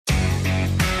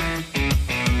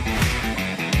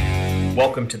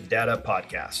Welcome to the Dad Up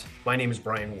Podcast. My name is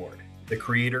Bryan Ward, the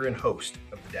creator and host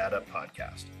of the Dad Up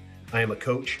Podcast. I am a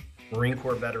coach, Marine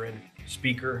Corps veteran,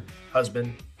 speaker,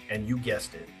 husband, and you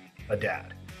guessed it, a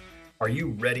dad. Are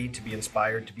you ready to be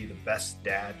inspired to be the best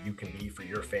dad you can be for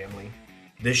your family?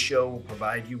 This show will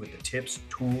provide you with the tips,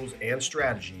 tools, and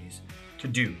strategies to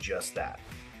do just that.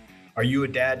 Are you a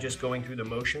dad just going through the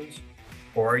motions?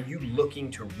 Or are you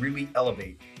looking to really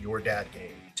elevate your dad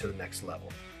game to the next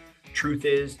level? Truth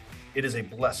is, it is a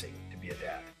blessing to be a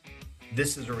dad.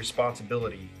 This is a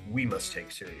responsibility we must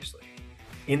take seriously.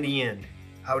 In the end,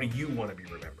 how do you want to be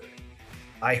remembered?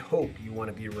 I hope you want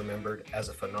to be remembered as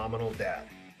a phenomenal dad.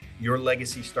 Your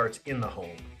legacy starts in the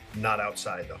home, not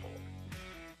outside the home.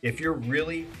 If you're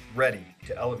really ready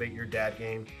to elevate your dad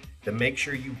game, then make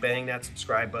sure you bang that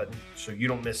subscribe button so you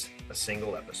don't miss a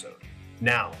single episode.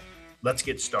 Now, let's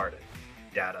get started.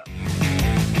 Dad Up.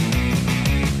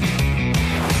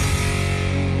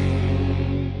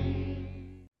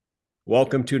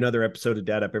 Welcome to another episode of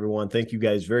Dad Up, everyone. Thank you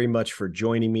guys very much for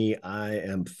joining me. I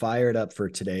am fired up for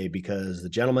today because the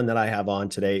gentleman that I have on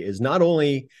today is not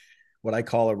only what I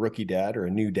call a rookie dad or a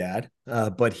new dad,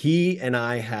 but he and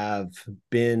I have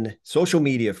been social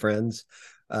media friends.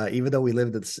 Even though we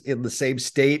lived in the same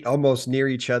state, almost near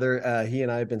each other, he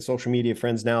and I have been social media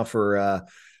friends now for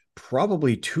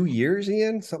probably 2 years,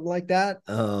 Ian, something like that.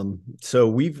 So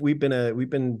we've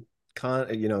been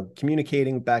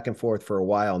communicating back and forth for a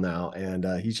while now, and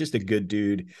he's just a good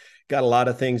dude. Got a lot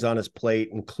of things on his plate,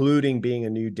 including being a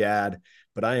new dad.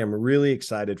 But I am really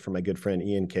excited for my good friend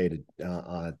Ian K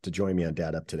to join me on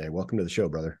Dad Up today. Welcome to the show,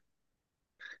 brother.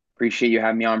 Appreciate you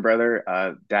having me on,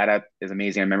 brother. Dad Up is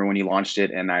amazing. I remember when you launched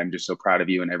it, and I'm just so proud of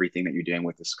you and everything that you're doing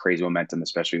with this crazy momentum,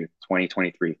 especially with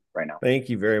 2023 right now. Thank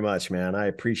you very much, man. I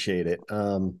appreciate it.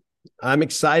 I'm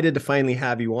excited to finally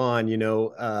have you on.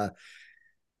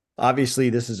 Obviously,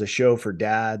 this is a show for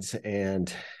dads,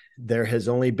 and there has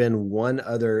only been one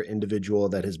other individual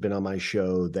that has been on my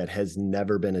show that has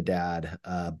never been a dad,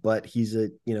 but he's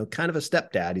kind of a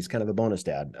stepdad. He's kind of a bonus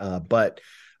dad, but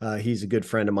he's a good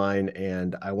friend of mine,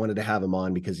 and I wanted to have him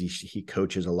on because he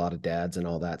coaches a lot of dads and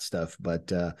all that stuff.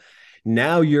 But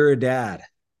now you're a dad.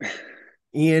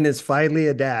 Ian is finally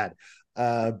a dad.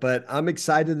 But I'm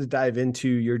excited to dive into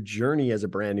your journey as a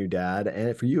brand new dad,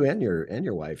 and for you and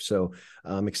your wife. So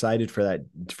I'm excited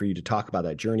for you to talk about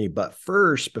that journey. But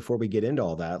first, before we get into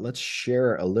all that, let's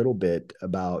share a little bit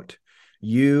about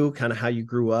you, kind of how you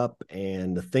grew up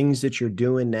and the things that you're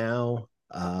doing now.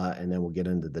 And then we'll get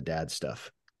into the dad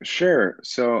stuff. Sure.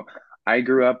 So I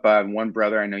grew up one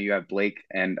brother. I know you have Blake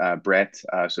and Brett.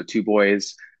 So two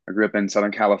boys. I grew up in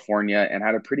Southern California and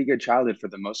had a pretty good childhood for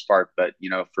the most part. But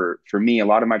for me, a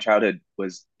lot of my childhood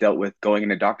was dealt with going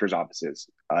into doctors' offices.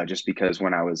 Just because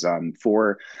when I was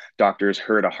 4, doctors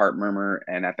heard a heart murmur,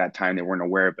 and at that time they weren't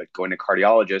aware. But going to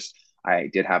cardiologists,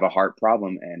 I did have a heart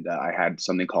problem, and I had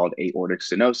something called aortic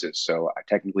stenosis. So I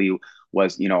technically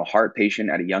was, a heart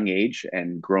patient at a young age,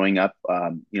 and growing up,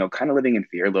 kind of living in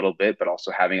fear a little bit, but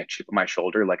also having a chip on my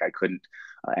shoulder, like I couldn't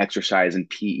exercise in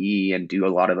PE and do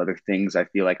a lot of other things. I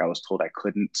feel like I was told I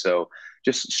couldn't. So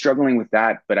just struggling with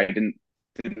that, but I didn't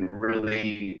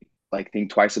really like think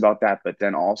twice about that. But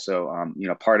then also,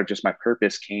 part of just my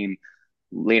purpose came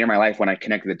later in my life when I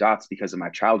connected the dots because of my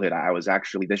childhood. I was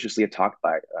actually viciously attacked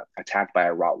by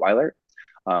a Rottweiler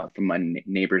from my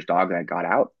neighbor's dog that I got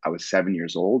out. I was 7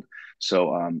 years old. So,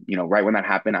 right when that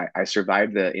happened, I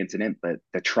survived the incident, but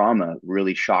the trauma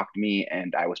really shocked me,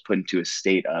 and I was put into a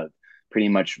state of pretty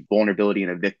much vulnerability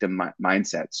and a victim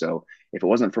mindset. So if it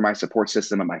wasn't for my support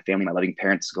system and my family, my loving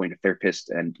parents, going to therapists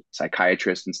and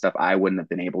psychiatrists and stuff, I wouldn't have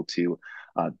been able to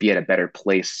be at a better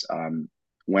place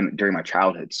during my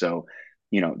childhood. So,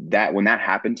 that when that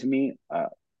happened to me,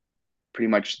 pretty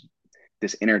much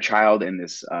this inner child and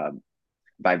this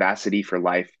vivacity for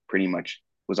life pretty much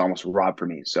was almost robbed from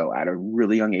me. So at a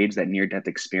really young age, that near death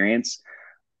experience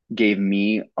gave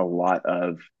me a lot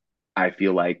of, I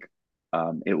feel like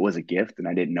it was a gift and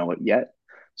I didn't know it yet.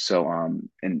 So,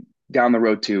 and down the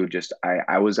road too, just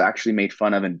I was actually made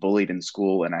fun of and bullied in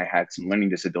school, and I had some learning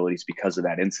disabilities because of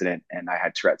that incident, and I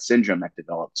had Tourette syndrome that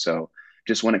developed. So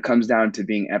just when it comes down to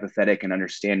being empathetic and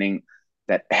understanding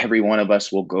that every one of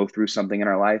us will go through something in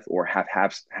our life or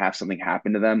have something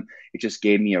happen to them, it just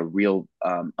gave me a real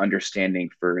understanding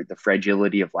for the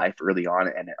fragility of life early on,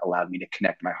 and it allowed me to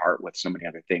connect my heart with so many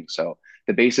other things. So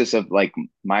the basis of like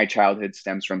my childhood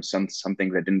stems from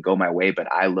something that didn't go my way,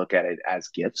 but I look at it as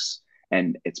gifts,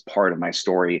 and it's part of my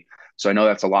story. So I know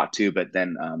that's a lot too, but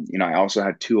then I also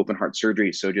had 2 open heart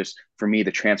surgeries. So just for me,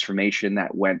 the transformation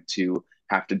that went to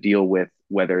have to deal with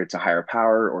whether it's a higher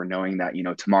power or knowing that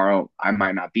tomorrow I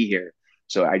might not be here.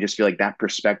 So I just feel like that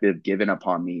perspective given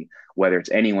upon me, whether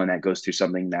it's anyone that goes through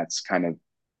something that's kind of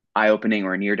eye-opening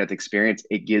or a near-death experience,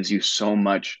 it gives you so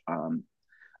much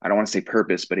I don't want to say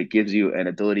purpose, but it gives you an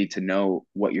ability to know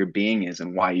what your being is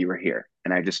and why you are here.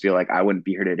 And I just feel like I wouldn't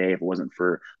be here today if it wasn't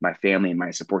for my family and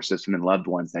my support system and loved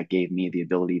ones that gave me the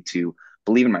ability to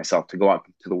believe in myself, to go out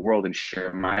to the world and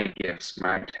share my gifts,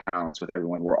 my talents with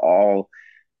everyone. We're all,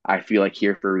 I feel like,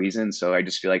 here for a reason. So I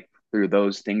just feel like through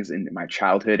those things in my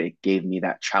childhood, it gave me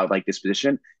that childlike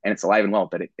disposition, and it's alive and well,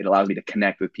 but it allows me to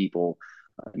connect with people,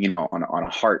 on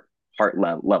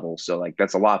a level. So like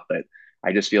that's a lot, but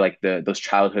I just feel like those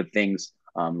childhood things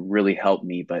really helped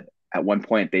me. But at one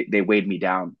point, they weighed me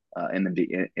down in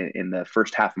the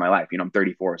first half of my life. I'm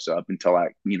 34, so up until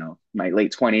my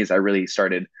late 20s, I really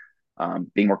started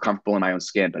being more comfortable in my own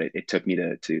skin. But it took me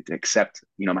to accept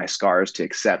my scars, to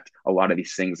accept a lot of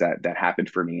these things that happened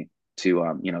for me,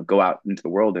 to go out into the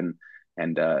world and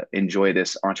enjoy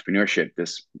this entrepreneurship,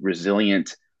 this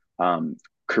resilient um,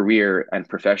 career and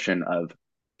profession of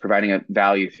providing a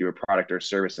value through a product or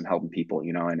service and helping people,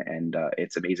 and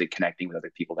it's amazing connecting with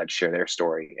other people that share their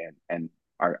story and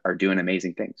are doing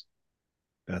amazing things.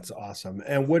 That's awesome.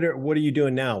 And what are you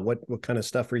doing now? What kind of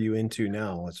stuff are you into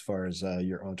now as far as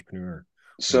your entrepreneur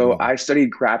So goes? I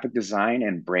studied graphic design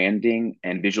and branding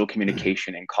and visual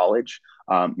communication in college.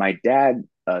 My dad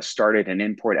started an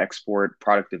import export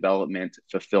product development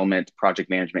fulfillment project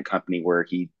management company where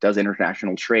he does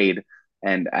international trade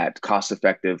and at cost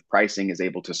effective pricing is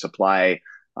able to supply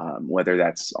whether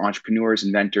that's entrepreneurs,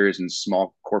 inventors, and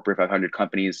small corporate 500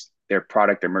 companies their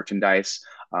product, their merchandise.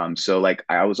 So like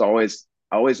I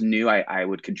always knew I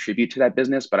would contribute to that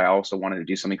business, but I also wanted to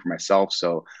do something for myself.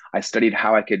 So I studied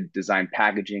how I could design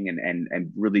packaging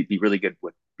and really be really good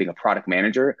with being a product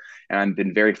manager. And I've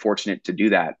been very fortunate to do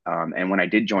that. And when I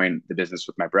did join the business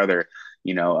with my brother,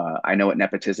 I know what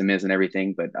nepotism is and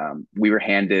everything, but we were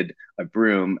handed a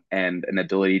broom and an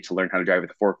ability to learn how to drive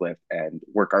with a forklift and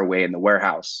work our way in the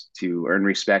warehouse to earn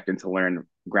respect and to learn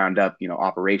ground up,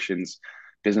 operations,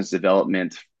 business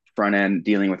development, front end,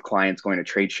 dealing with clients, going to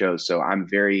trade shows. So I'm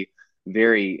very,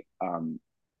 very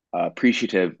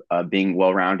appreciative of being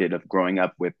well rounded, of growing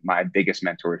up with my biggest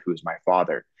mentor, who is my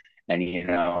father. And,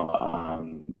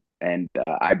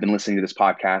 I've been listening to this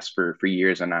podcast for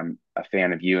years, and I'm a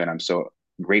fan of you, and I'm so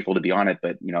grateful to be on it.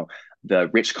 But, the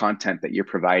rich content that you're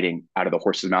providing out of the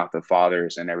horse's mouth of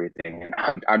fathers and everything. And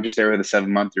I'm just there with a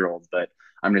 7-month old, but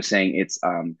I'm just saying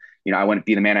I wouldn't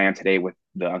be the man I am today with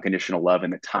the unconditional love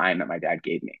and the time that my dad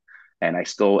gave me. And I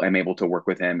still am able to work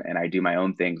with him and I do my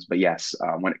own things. But yes,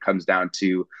 when it comes down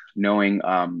to knowing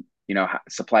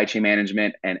supply chain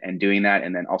management and doing that,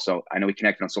 and then also I know we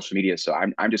connected on social media, so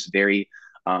I'm just very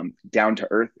down to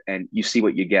earth, and you see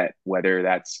what you get, whether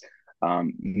that's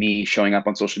me showing up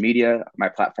on social media. My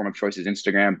platform of choice is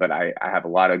Instagram, but I have a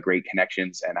lot of great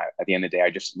connections, and at the end of the day, I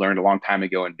just learned a long time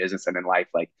ago in business and in life,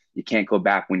 like you can't go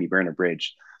back when you burn a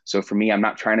bridge. So for me, I'm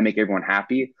not trying to make everyone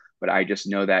happy, but I just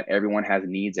know that everyone has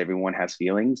needs, everyone has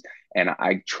feelings, and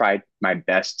I try my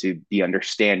best to be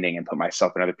understanding and put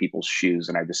myself in other people's shoes.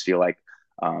 And I just feel like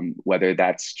whether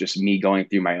that's just me going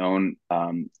through my own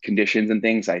conditions and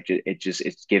things,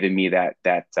 it's given me that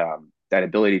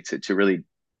ability to really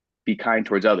be kind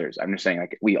towards others. I'm just saying,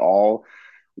 like we all,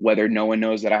 whether no one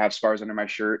knows that I have scars under my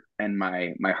shirt and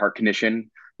my heart condition,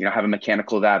 I have a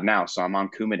mechanical valve now, so I'm on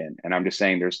Coumadin, and I'm just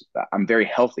saying, I'm very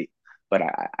healthy, but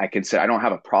I can say I don't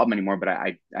have a problem anymore, but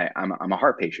I'm a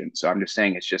heart patient, so I'm just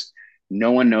saying it's just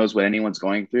no one knows what anyone's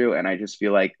going through, and I just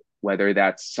feel like whether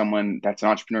that's someone that's an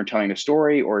entrepreneur telling a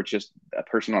story or it's just a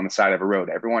person on the side of a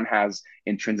road, everyone has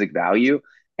intrinsic value,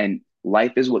 and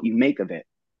life is what you make of it.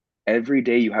 Every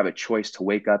day you have a choice to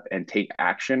wake up and take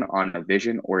action on a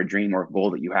vision or a dream or a goal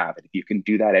that you have. And if you can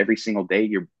do that every single day,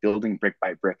 you're building brick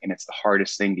by brick. And it's the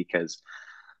hardest thing because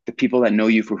the people that know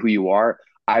you for who you are,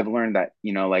 I've learned that,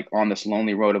 like on this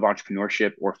lonely road of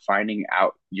entrepreneurship or finding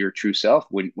out your true self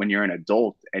when you're an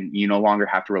adult and you no longer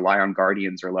have to rely on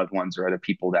guardians or loved ones or other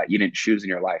people that you didn't choose in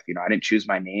your life. I didn't choose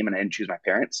my name and I didn't choose my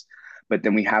parents, but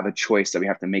then we have a choice that we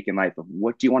have to make in life of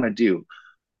what do you want to do?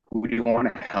 Who do you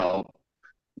want to help?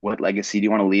 What legacy do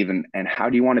you want to leave and how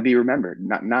do you want to be remembered?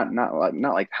 Not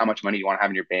like how much money do you want to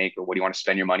have in your bank or what do you want to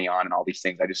spend your money on and all these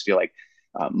things. I just feel like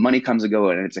money comes and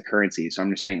go and it's a currency. So I'm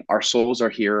just saying our souls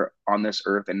are here on this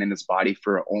earth and in this body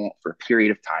for a period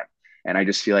of time. And I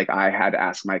just feel like I had to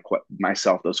ask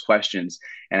myself those questions.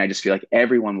 And I just feel like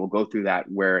everyone will go through that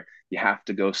where you have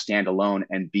to go stand alone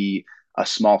and be a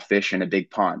small fish in a big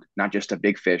pond, not just a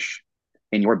big fish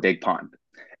in your big pond.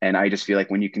 And I just feel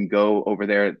like when you can go over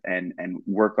there and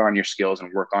work on your skills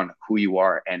and work on who you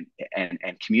are and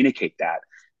communicate that,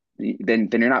 then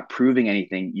you're not proving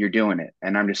anything. You're doing it.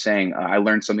 And I'm just saying, I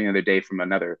learned something the other day from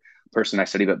another person I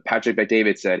studied, but Patrick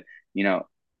Bet-David said, you know,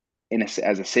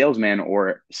 as a salesman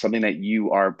or something that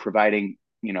you are providing,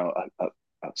 a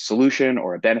solution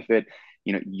or a benefit,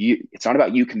 it's not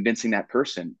about you convincing that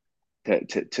person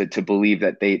to believe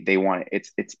that they want it.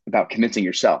 It's about convincing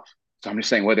yourself. So I'm just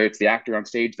saying, whether it's the actor on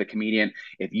stage, the comedian,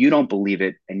 if you don't believe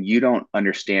it and you don't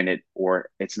understand it, or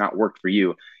it's not worked for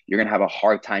you, you're going to have a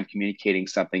hard time communicating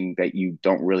something that you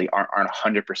don't really aren't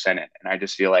 100% in. And I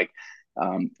just feel like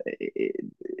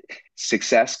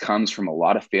success comes from a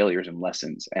lot of failures and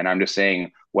lessons. And I'm just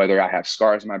saying, whether I have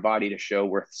scars in my body to show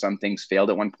where some things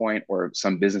failed at one point or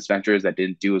some business ventures that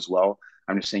didn't do as well,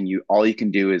 I'm just saying, all you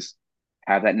can do is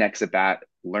have that next at bat,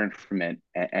 learn from it,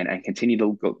 and continue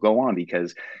to go on,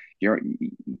 because you're,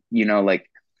 like,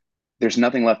 there's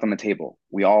nothing left on the table.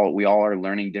 We all are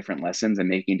learning different lessons and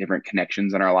making different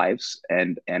connections in our lives.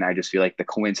 And I just feel like the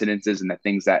coincidences and the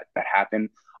things that happen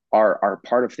are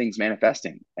part of things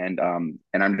manifesting. And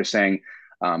I'm just saying,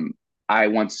 I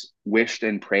once wished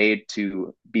and prayed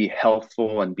to be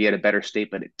healthful and be at a better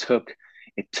state, but it took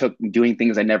doing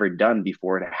things I never done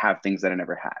before to have things that I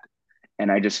never had.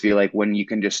 And I just feel like when you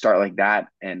can just start like that,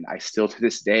 and I still to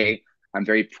this day, I'm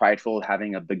very prideful of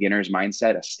having a beginner's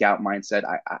mindset, a scout mindset.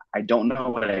 I don't know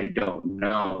what I don't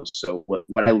know. So what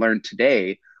I learned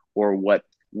today, or what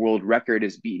world record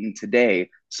is beaten today,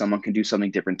 someone can do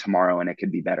something different tomorrow and it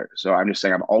could be better. So I'm just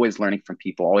saying, I'm always learning from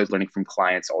people, always learning from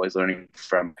clients, always learning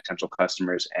from potential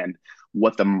customers and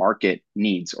what the market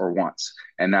needs or wants.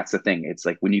 And that's the thing. It's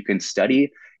like when you can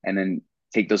study and then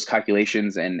take those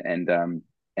calculations and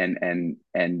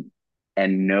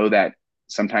know that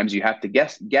sometimes you have to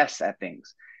guess at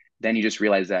things, then you just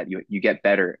realize that you get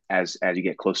better as you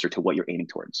get closer to what you're aiming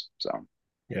towards. So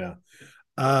Yeah.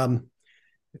 Um,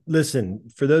 Listen,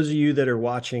 for those of you that are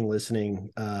watching, listening,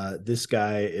 this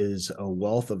guy is a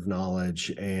wealth of knowledge,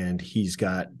 and he's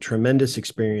got tremendous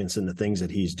experience in the things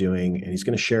that he's doing, and he's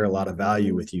going to share a lot of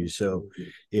value with you. So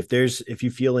if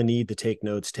you feel a need to take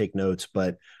notes, take notes.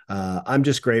 But I'm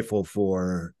just grateful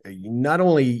for not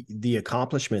only the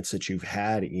accomplishments that you've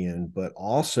had, Ian, but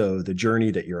also the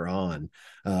journey that you're on,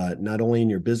 not only in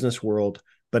your business world,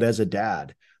 but as a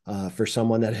dad. For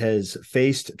someone that has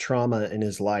faced trauma in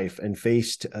his life and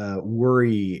faced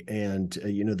worry and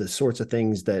the sorts of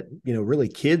things that really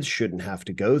kids shouldn't have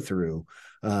to go through,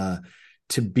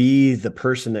 to be the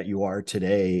person that you are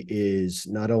today is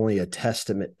not only a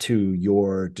testament to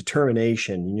your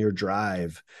determination and your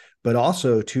drive, but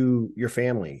also to your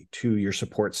family, to your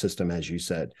support system, as you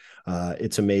said.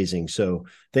 It's amazing. So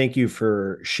thank you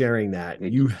for sharing that.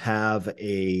 You have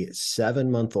a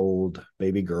 7-month-old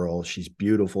baby girl. She's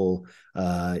beautiful.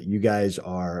 You guys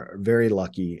are very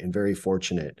lucky and very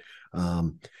fortunate.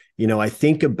 I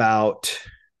think about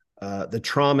the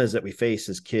traumas that we face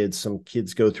as kids. Some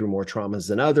kids go through more traumas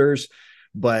than others,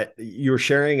 but you're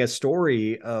sharing a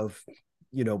story of,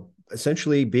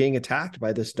 essentially being attacked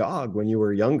by this dog when you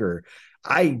were younger.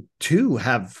 I too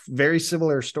have very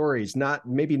similar stories,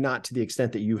 maybe not to the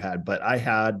extent that you had, but I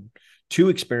had 2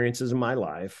 experiences in my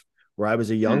life where I was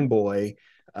a young boy,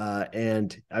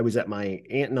 and I was at my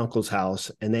aunt and uncle's house,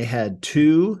 and they had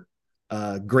 2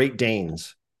 Great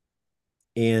Danes,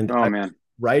 and oh I was man.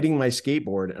 riding my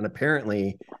skateboard, and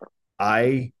apparently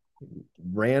I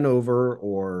ran over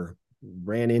or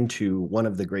ran into one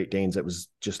of the Great Danes that was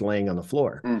just laying on the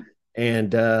floor.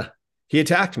 And he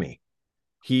attacked me.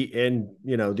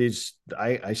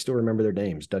 I still remember their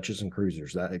names, Duchess and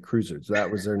Cruisers. That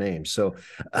was their name. So,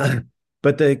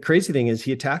 but the crazy thing is,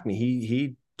 he attacked me.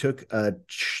 He took a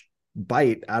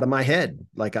bite out of my head,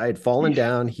 like I had fallen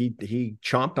down. He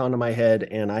chomped onto my head,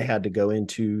 and I had to go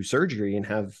into surgery and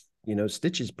have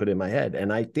stitches put in my head.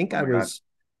 And I think I was God.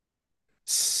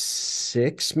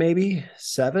 6, maybe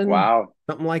 7. Wow.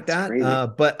 Something like That's that. crazy.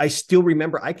 But I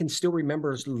can still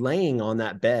remember laying on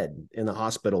that bed in the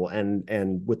hospital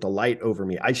and with the light over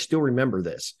me. I still remember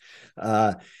this.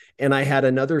 And I had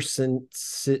another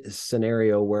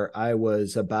scenario where I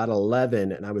was about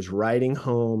 11 and I was riding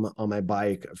home on my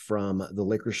bike from the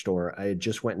liquor store. I had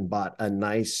just went and bought a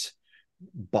nice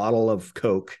bottle of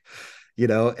Coke,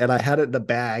 and I had it in the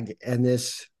bag, and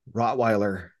this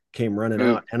Rottweiler came running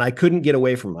out, and I couldn't get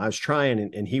away from him. I was trying,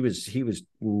 and he was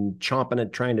chomping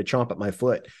and trying to chomp at my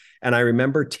foot. And I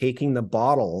remember taking the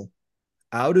bottle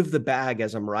out of the bag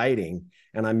as I'm riding,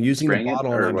 and I'm using the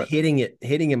bottle and I'm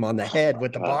hitting him on the head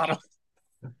with the bottle.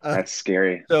 That's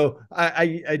scary. So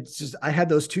I had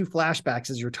those 2 flashbacks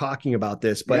as you're talking about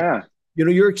this, but yeah.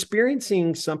 You're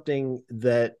experiencing something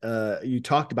that you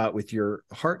talked about with your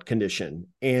heart condition.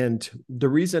 And the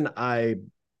reason I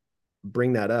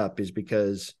bring that up is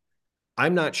because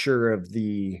I'm not sure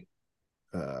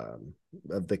um,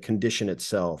 of the condition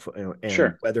itself, and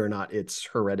Sure. whether or not it's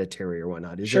hereditary or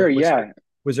whatnot. Is there Sure. Yeah.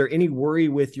 was there any worry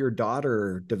with your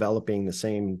daughter developing the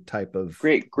same type of?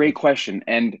 Great question.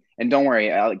 And don't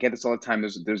worry, I get this all the time.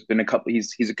 There's been a couple.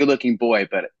 He's a good looking boy,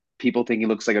 but people think he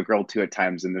looks like a girl too at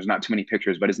times. And there's not too many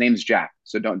pictures. But his name's Jack,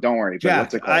 so don't worry. But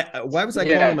what's Jack, it called? why was I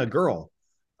calling him Yeah, a girl?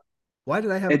 Why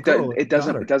did I have a girl it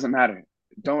daughter? doesn't matter.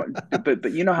 Don't.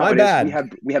 But you know how My it is.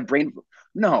 bad. We have brain.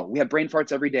 No, we have brain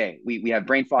farts every day. We have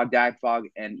brain fog, dad fog,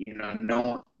 and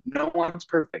no one's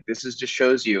perfect. This is just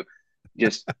shows you,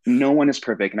 just no one is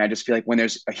perfect. And I just feel like when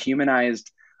there's a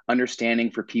humanized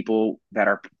understanding for people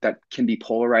that can be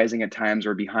polarizing at times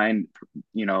or behind,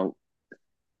 you know,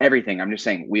 everything. I'm just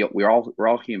saying we're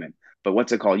all human. But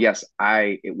what's it called? Yes,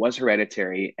 I it was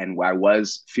hereditary, and I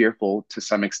was fearful to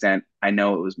some extent. I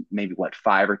know it was maybe what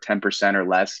 5 or 10% or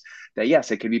less that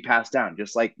yes, it could be passed down,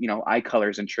 just like eye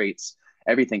colors and traits.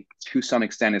 Everything to some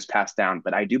extent is passed down.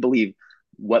 But I do believe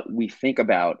what we think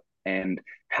about and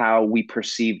how we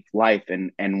perceive life,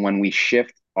 and when we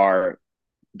shift our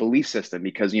belief system,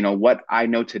 because what I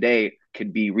know today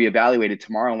could be reevaluated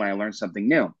tomorrow when I learn something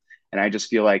new. And I just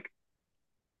feel like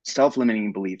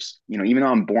self-limiting beliefs, even though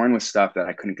I'm born with stuff that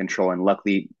I couldn't control, and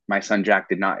luckily my son Jack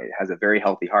did not, it has a very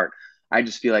healthy heart. I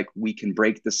just feel like we can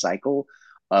break the cycle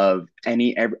of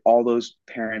all those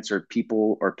parents or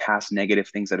people or past negative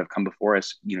things that have come before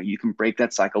us. You can break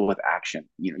that cycle with action.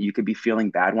 You could be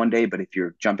feeling bad one day, but if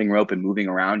you're jumping rope and moving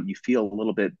around, you feel a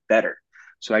little bit better.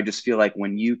 So I just feel like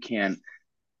when you can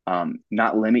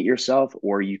not limit yourself,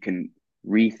 or you can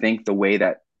rethink the way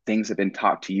that things have been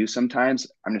taught to you sometimes.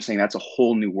 I'm just saying that's a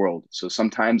whole new world. So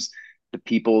sometimes the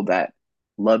people that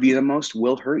love you the most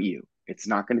will hurt you. It's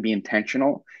not going to be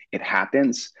intentional. It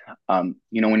happens. When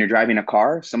you're driving a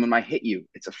car, someone might hit you.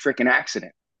 It's a freaking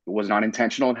accident. It was not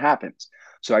intentional. It happens.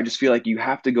 So I just feel like you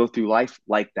have to go through life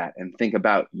like that and think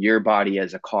about your body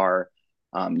as a car.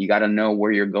 You got to know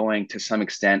where you're going to some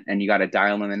extent, and you got to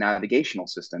dial in the navigational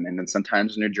system. And then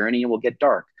sometimes in your journey, it will get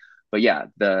dark. But yeah,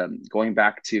 the going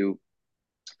back to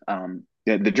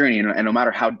the journey, and no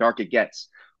matter how dark it gets,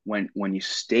 when you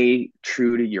stay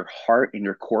true to your heart and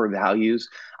your core values,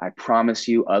 I promise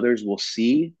you, others will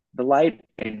see the light,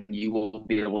 and you will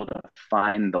be able to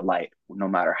find the light, no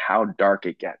matter how dark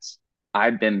it gets.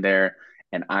 I've been there,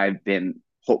 and I've been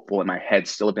hopeful, and my head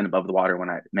still been above the water when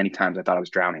many times I thought I was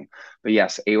drowning. But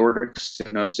yes, aortic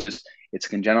stenosis, it's a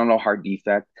congenital heart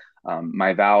defect.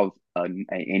 My valve, a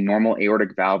normal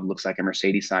aortic valve looks like a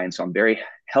Mercedes sign. So I'm very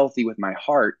healthy with my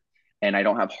heart, and I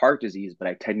don't have heart disease, but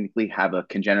I technically have a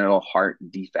congenital heart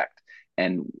defect.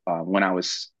 And when I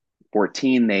was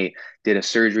 14, they did a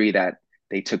surgery that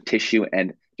they took tissue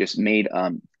and just made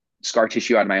scar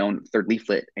tissue out of my own third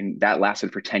leaflet. And that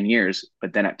lasted for 10 years.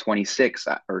 But then at 26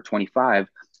 or 25,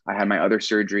 I had my other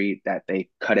surgery that they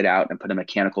cut it out and put a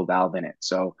mechanical valve in it.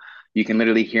 So you can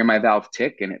literally hear my valve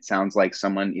tick, and it sounds like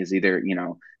someone is either,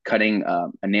 cutting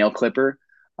a nail clipper.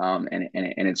 And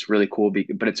it's really cool,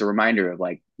 but it's a reminder of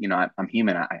like, I'm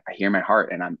human. I hear my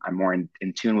heart, and I'm more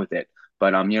in tune with it.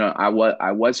 But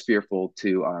I was fearful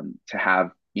to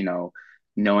have,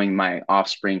 knowing my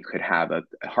offspring could have a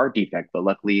heart defect, but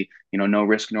luckily, no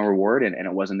risk, no reward, and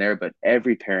it wasn't there. But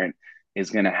every parent is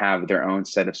going to have their own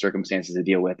set of circumstances to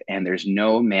deal with, and there's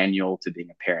no manual to being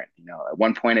a parent. At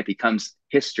one point it becomes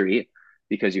history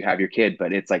because you have your kid,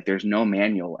 but it's like there's no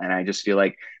manual. And I just feel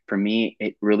like for me,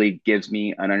 it really gives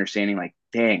me an understanding like,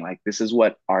 dang, like this is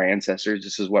what our ancestors,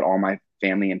 this is what all my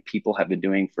family and people have been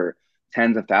doing for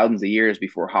tens of thousands of years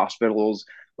before hospitals,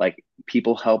 like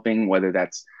people helping, whether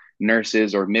that's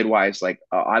nurses or midwives. Like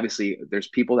obviously there's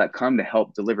people that come to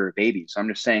help deliver babies. So I'm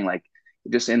just saying, like,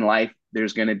 just in life,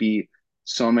 there's going to be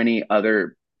so many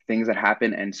other things that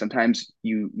happen. And sometimes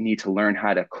you need to learn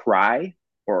how to cry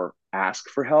or ask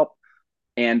for help,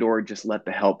 and or just let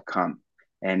the help come.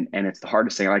 And it's the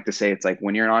hardest thing. I like to say, it's like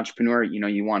when you're an entrepreneur,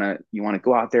 you want to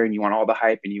go out there and you want all the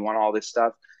hype and you want all this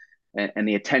stuff, and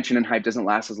the attention and hype doesn't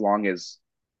last as long as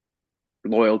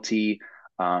loyalty,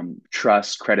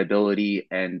 trust, credibility,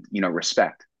 and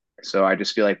respect. So I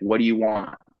just feel like, what do you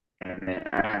want? And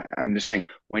I'm just saying,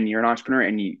 when you're an entrepreneur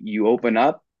and you open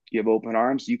up, you have open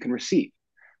arms, you can receive.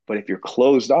 But if you're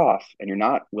closed off and you're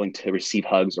not willing to receive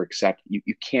hugs or accept, you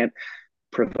can't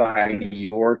provide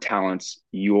your talents,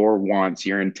 your wants,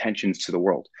 your intentions to the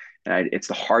world. And it's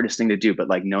the hardest thing to do, but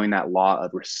like knowing that law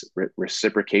of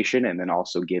reciprocation and then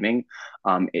also giving,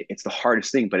 it's the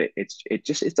hardest thing. But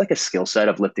it's like a skill set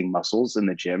of lifting muscles in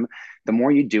the gym. The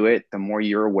more you do it, the more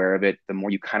you're aware of it, the more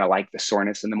you kind of like the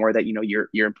soreness, and the more that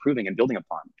you're improving and building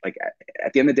upon. Like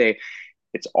at the end of the day,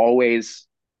 it's always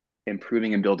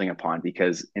improving and building upon,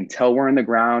 because until we're in the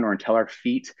ground or until our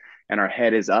feet and our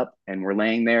head is up and we're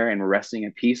laying there and we're resting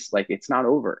in peace, like it's not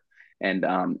over. And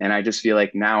I just feel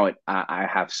like now I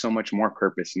have so much more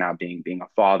purpose now, being a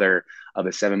father of a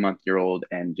 7-month-old,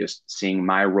 and just seeing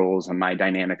my roles and my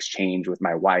dynamics change with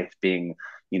my wife being,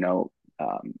 you know,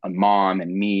 a mom,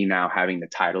 and me now having the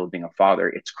title of being a father.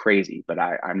 It's crazy, but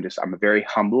I'm very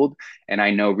humbled, and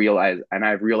I've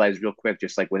realized real quick,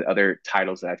 just like with other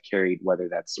titles that I've carried, whether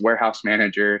that's warehouse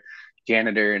manager,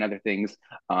 janitor, and other things.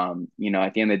 At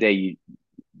the end of the day,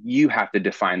 you have to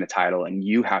define the title, and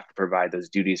you have to provide those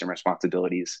duties and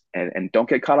responsibilities, and don't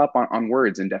get caught up on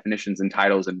words and definitions and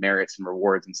titles and merits and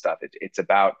rewards and stuff. It's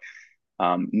about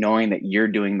knowing that you're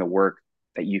doing the work,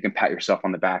 that you can pat yourself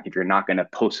on the back if you're not going to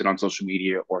post it on social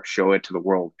media or show it to the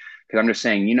world. Because I'm just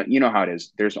saying, you know how it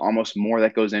is. There's almost more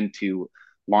that goes into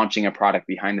launching a product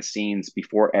behind the scenes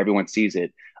before everyone sees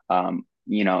it. And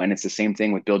it's the same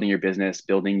thing with building your business,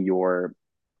 building your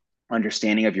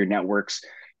understanding of your networks.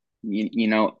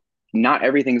 Not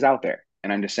everything's out there,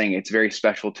 and I'm just saying it's very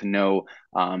special to know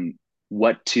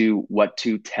what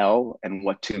to tell and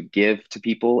what to give to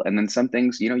people. And then some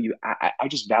things, I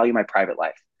just value my private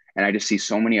life. And I just see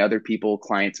so many other people,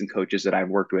 clients and coaches that I've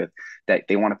worked with, that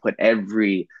they want to put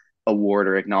every award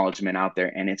or acknowledgement out there.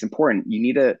 And it's important. You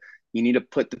need to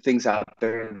put the things out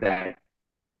there that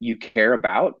you care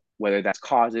about, whether that's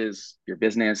causes, your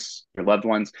business, your loved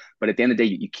ones. But at the end of the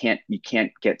day, you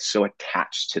can't get so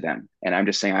attached to them. And I'm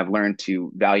just saying, I've learned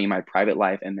to value my private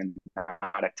life and then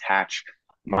not attach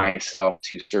myself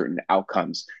to certain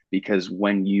outcomes, because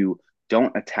when you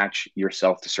don't attach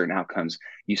yourself to certain outcomes,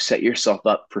 you set yourself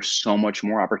up for so much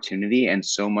more opportunity and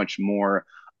so much more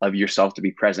of yourself to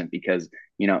be present. Because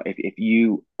if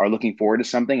you are looking forward to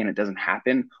something and it doesn't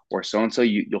happen, or so and so,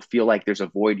 you'll feel like there's a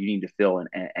void you need to fill, and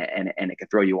it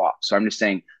could throw you off. So I'm just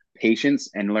saying, patience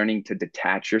and learning to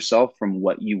detach yourself from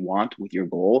what you want with your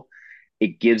goal,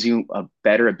 it gives you a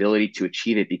better ability to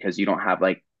achieve it, because you don't have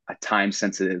like a time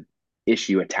sensitive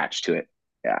issue attached to it.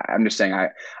 Yeah, I'm just saying,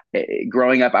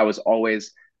 growing up, I was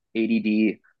always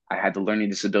ADD. I had the learning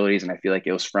disabilities, and I feel like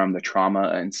it was from the trauma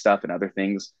and stuff and other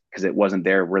things, because it wasn't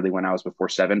there really when I was before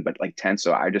 7, but like 10.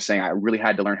 So I'm just saying, I really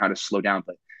had to learn how to slow down.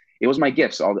 But it was my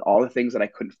gifts, all the things that I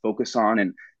couldn't focus on.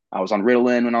 And I was on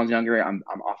Ritalin when I was younger. I'm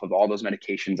off of all those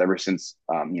medications ever since,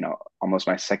 almost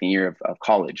my second year of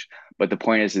college. But the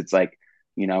point is, it's like,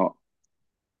 you know,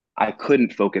 I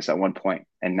couldn't focus at one point,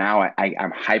 and now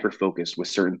I'm hyper focused with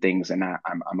certain things, and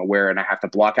I'm aware, and I have to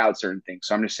block out certain things.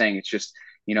 So I'm just saying, it's just,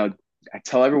 I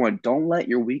tell everyone, don't let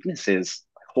your weaknesses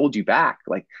hold you back.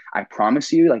 Like, I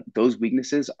promise you, like, those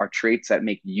weaknesses are traits that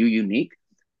make you unique.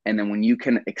 And then when you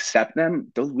can accept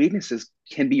them, those weaknesses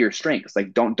can be your strengths.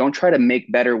 Like, don't try to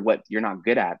make better what you're not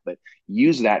good at, but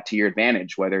use that to your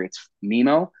advantage. Whether it's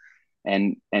Nemo,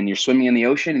 and you're swimming in the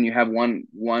ocean, and you have one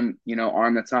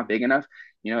arm that's not big enough.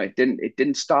 It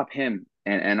didn't stop him.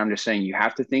 And I'm just saying, you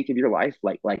have to think of your life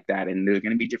like that. And there's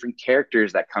going to be different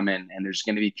characters that come in, and there's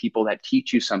going to be people that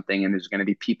teach you something, and there's going to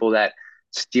be people that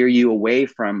steer you away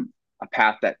from a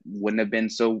path that wouldn't have been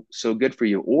so good for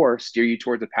you, or steer you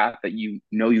towards a path that you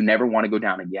never want to go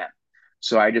down again.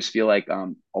 So I just feel like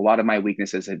a lot of my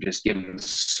weaknesses have just given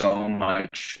so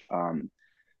much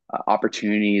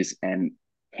opportunities and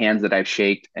hands that I've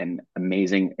shaked, and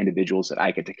amazing individuals that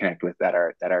I get to connect with, that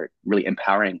are really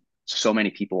empowering so many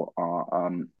people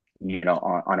on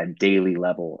a daily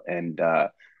level. And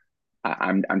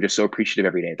I'm just so appreciative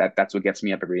every day. That's what gets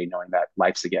me up every day, knowing that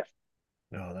life's a gift.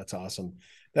 Oh, that's awesome.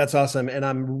 That's awesome. And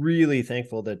I'm really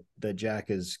thankful that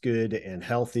Jack is good and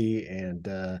healthy, and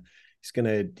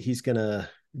he's gonna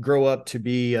grow up to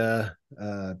be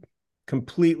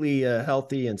completely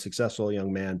healthy and successful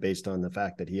young man, based on the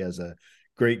fact that he has a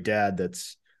great dad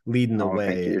that's leading the Oh,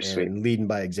 thank you. way You're sweet. and leading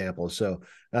by example. So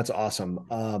that's awesome.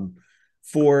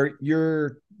 For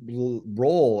your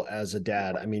role as a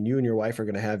dad, I mean, you and your wife are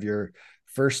going to have your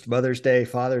first Mother's Day,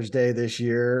 Father's Day this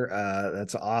year.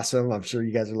 That's awesome. I'm sure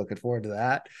you guys are looking forward to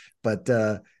that. But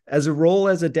as a role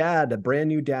as a dad, a brand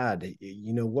new dad,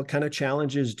 what kind of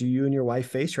challenges do you and your wife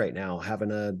face right now,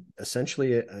 having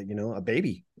essentially a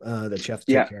baby that you have to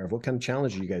take Yeah, care of? What kind of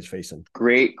challenges are you guys facing?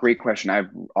 great question.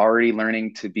 I'm already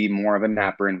learning to be more of a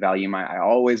napper and I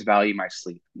always value my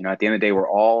sleep. At the end of the day, we're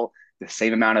all the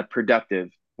same amount of productive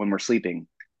when we're sleeping,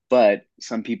 but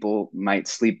some people might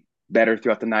sleep better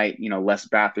throughout the night, less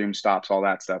bathroom stops, all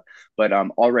that stuff. But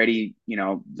already,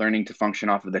 learning to function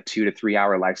off of the 2 to 3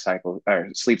 hour life cycle or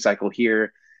sleep cycle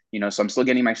here. So I'm still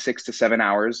getting my 6 to 7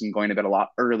 hours and going to bed a lot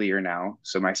earlier now.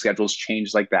 So my schedule's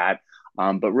changed like that.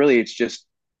 But really, it's just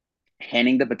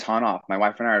handing the baton off. My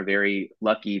wife and I are very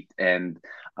lucky, and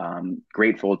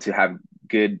grateful to have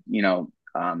good,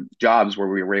 jobs where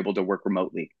we were able to work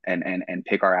remotely and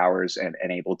pick our hours and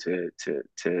able to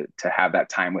have that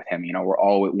time with him. We're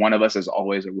all, one of us is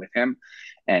always with him.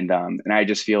 And I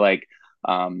just feel like,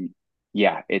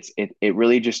 yeah, it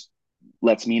really just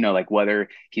lets me know, like, whether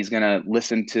he's going to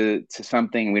listen to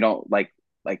something we don't like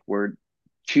we're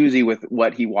choosy with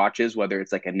what he watches, whether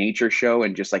it's like a nature show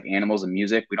and just like animals and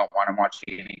music. We don't want him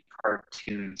watching any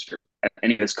cartoons or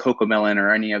any of this cocoa melon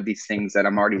or any of these things that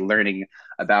I'm already learning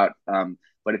about.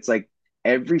 But it's like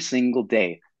every single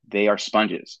day they are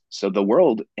sponges. So the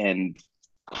world and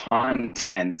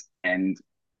content and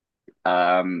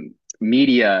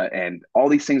media and all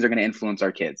these things are going to influence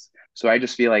our kids. So I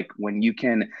just feel like when you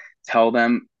can tell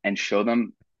them and show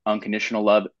them unconditional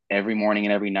love every morning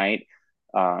and every night,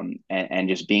 and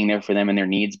just being there for them and their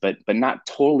needs, but not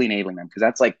totally enabling them, because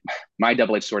that's like my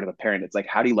double-edged sword of a parent. It's like,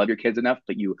 how do you love your kids enough,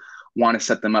 but you want to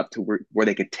set them up to where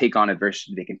they can take on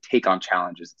adversity, they can take on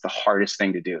challenges. It's the hardest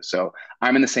thing to do. So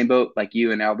I'm in the same boat like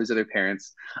you and all these other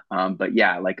parents. But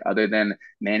yeah, like, other than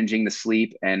managing the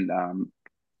sleep and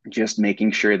just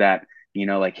making sure that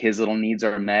like his little needs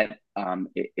are met,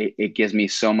 it gives me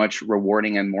so much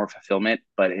rewarding and more fulfillment.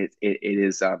 But it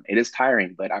is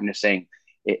tiring. But I'm just saying,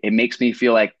 it makes me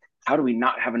feel like, how do we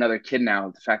not have another kid now?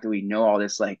 The fact that we know all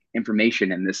this like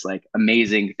information and this like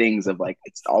amazing things of like,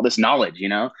 it's all this knowledge,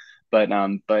 but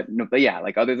no, but yeah,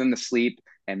 like, other than the sleep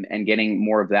and getting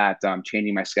more of that,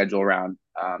 changing my schedule around,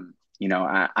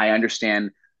 I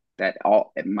understand that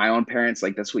all my own parents,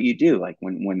 like, that's what you do. Like,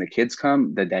 when the kids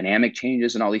come, the dynamic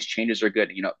changes and all these changes are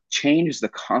good. Change is the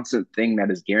constant thing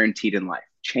that is guaranteed in life.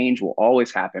 Change will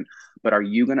always happen. But are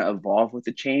you going to evolve with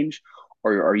the change,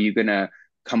 or are you going to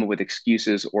come up with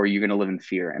excuses, or are you going to live in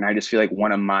fear? And I just feel like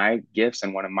one of my gifts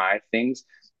and one of my things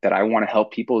that I want to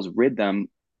help people is rid them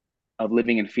of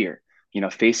living in fear.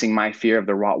 Facing my fear of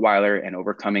the Rottweiler and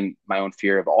overcoming my own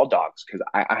fear of all dogs. Because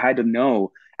I had to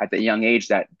know at the young age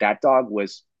that that dog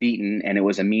was beaten and it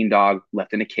was a mean dog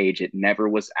left in a cage. It never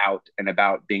was out and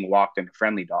about being walked, and a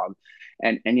friendly dog.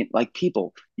 And like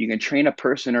people, you can train a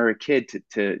person or a kid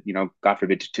to God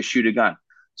forbid, to shoot a gun.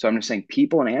 So I'm just saying,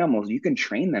 people and animals, you can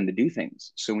train them to do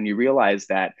things. So when you realize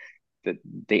that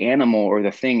the animal or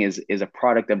the thing is a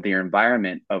product of their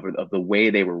environment, of the way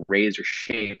they were raised or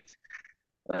shaped,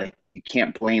 like, you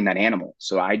can't blame that animal.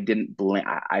 So I didn't blame.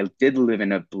 I did live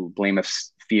in a blame of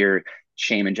fear,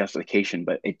 shame, and justification.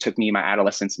 But it took me my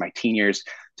adolescence, my teen years,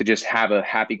 to just have a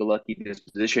happy-go-lucky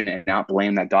disposition and not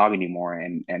blame that dog anymore.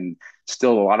 And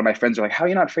still, a lot of my friends are like, "How are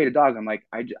you not afraid of dogs?" I'm like,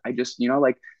 I just,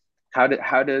 like, how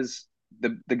does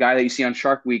the guy that you see on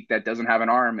Shark Week that doesn't have an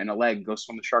arm and a leg go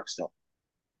swim the shark still?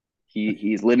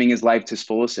 He's living his life to his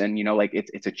fullest, and like,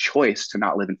 it's a choice to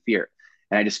not live in fear.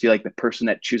 And I just feel like the person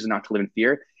that chooses not to live in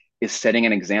fear is setting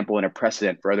an example and a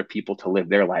precedent for other people to live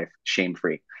their life shame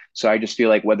free. So I just feel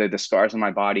like, whether the scars on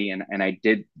my body, and I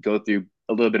did go through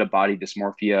a little bit of body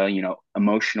dysmorphia,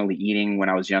 emotionally eating when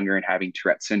I was younger and having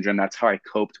Tourette syndrome. That's how I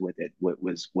coped with it.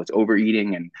 Was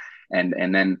overeating, and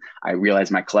then I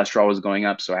realized my cholesterol was going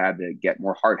up, so I had to get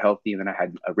more heart healthy. And then I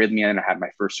had arrhythmia, and I had my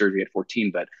first surgery at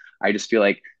 14. But I just feel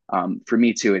like, for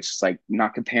me too, it's just like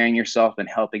not comparing yourself, and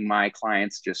helping my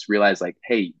clients just realize, like,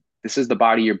 hey, this is the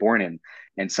body you're born in.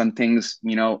 And some things,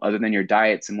 other than your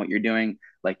diets and what you're doing,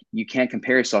 like, you can't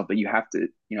compare yourself, but you have to,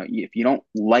 if you don't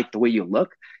like the way you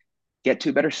look, get to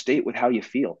a better state with how you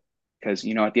feel. Because,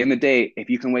 at the end of the day, if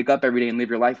you can wake up every day and live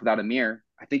your life without a mirror,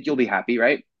 I think you'll be happy,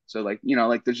 right? So, like,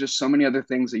 like, there's just so many other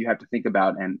things that you have to think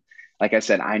about. And like I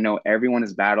said, I know everyone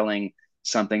is battling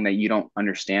something that you don't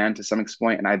understand to some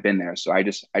extent, and I've been there. So I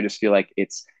just feel like,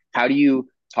 it's, how do you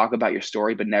talk about your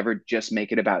story, but never just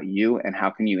make it about you, and how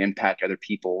can you impact other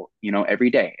people, every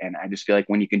day? And I just feel like,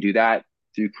 when you can do that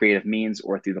through creative means,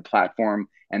 or through the platform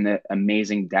and the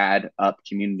amazing dad up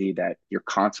community that you're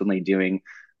constantly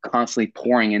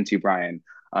pouring into, Bryan,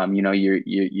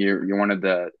 you're one of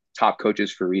the top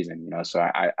coaches for a reason. So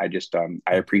I just I Thank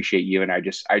you. appreciate you. And I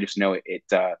just know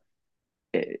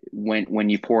when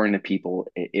you pour into people,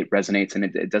 it resonates, and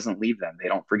it doesn't leave them. They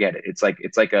don't forget it. It's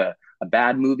like a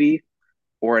bad movie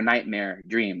or a nightmare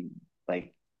dream.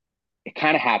 Like, it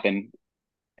kind of happened,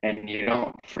 and you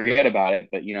don't forget about it,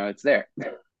 but it's there.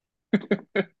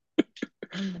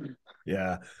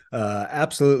 Yeah,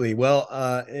 absolutely. Well,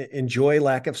 enjoy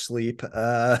lack of sleep.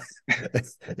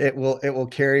 It will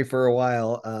carry for a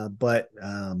while. But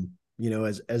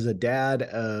as a dad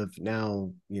of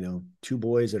now, two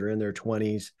boys that are in their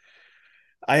 20s,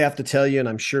 I have to tell you, and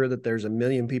I'm sure that there's a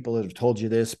million people that have told you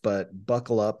this, but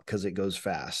buckle up, because it goes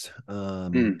fast.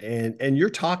 Mm, And you're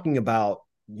talking about,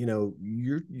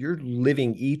 you're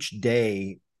living each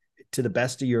day to the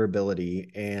best of your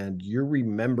ability, and you're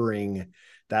remembering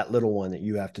that little one that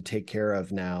you have to take care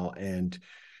of now, and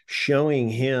showing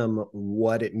him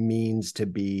what it means to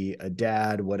be a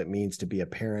dad, what it means to be a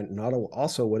parent, and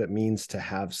also what it means to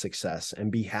have success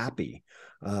and be happy.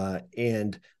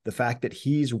 And the fact that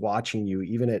he's watching you,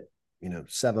 even at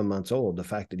 7 months old, the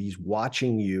fact that he's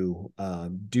watching you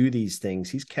do these things,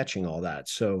 he's catching all that.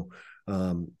 So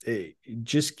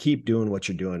just keep doing what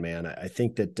you're doing, man. I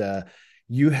think that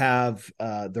you have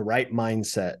the right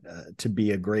mindset to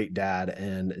be a great dad.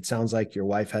 And it sounds like your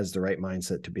wife has the right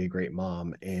mindset to be a great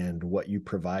mom. And what you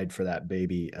provide for that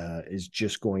baby is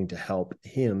just going to help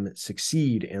him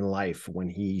succeed in life when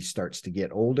he starts to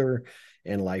get older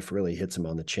and life really hits him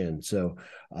on the chin. So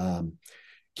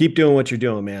keep doing what you're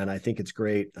doing, man. I think it's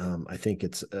great. I think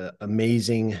it's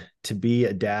amazing to be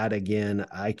a dad again.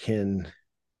 I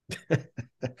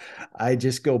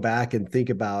just go back and think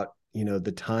about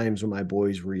the times when my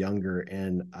boys were younger,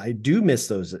 and I do miss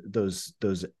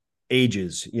those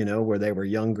ages, where they were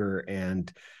younger and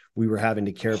we were having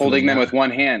to care for them. Holding them with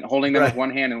Right,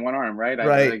 one hand and one arm, right?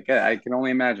 right. I can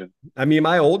only imagine. I mean,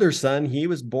 my older son, he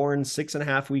was born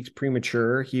 6.5 weeks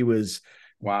premature. He was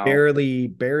Wow.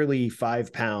 barely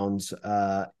 5 pounds,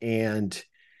 and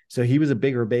so he was a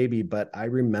bigger baby. But I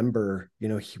remember,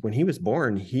 when he was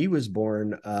born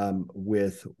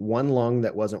with one lung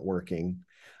that wasn't working.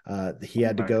 He Oh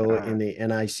had to my go in God. the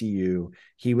NICU.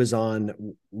 He was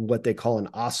on what they call an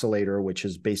oscillator, which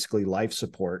is basically life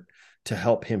support to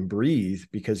help him breathe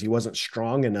because he wasn't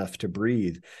strong enough to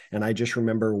breathe. And I just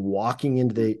remember walking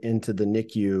into the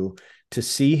NICU to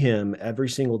see him every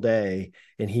single day,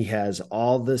 and he has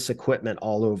all this equipment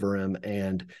all over him,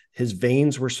 and his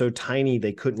veins were so tiny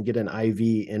they couldn't get an IV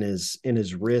in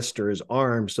his wrist or his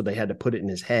arm, so they had to put it in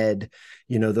his head,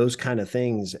 those kind of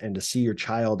things. And to see your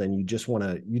child, and you just want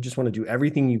to do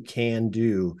everything you can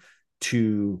do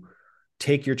to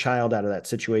take your child out of that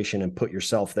situation and put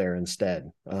yourself there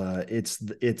instead. It's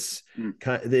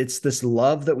this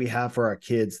love that we have for our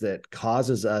kids that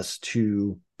causes us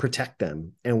to protect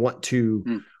them and want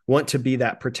to be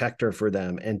that protector for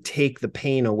them and take the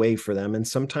pain away for them. And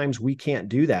sometimes we can't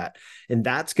do that. And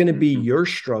that's going to be Mm-hmm. your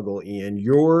struggle, Ian.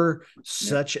 You're Yep.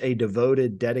 such a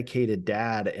devoted, dedicated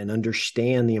dad and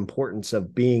understand the importance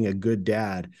of being a good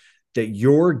dad, that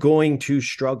you're going to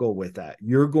struggle with that.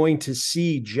 You're going to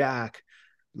see Jack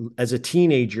as a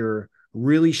teenager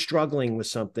really struggling with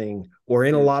something or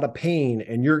in a Mm. lot of pain,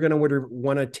 and you're going to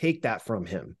want to take that from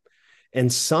him.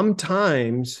 And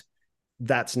sometimes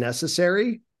that's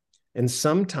necessary, and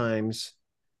sometimes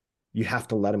you have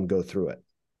to let him go through it,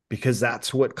 because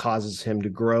that's what causes him to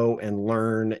grow and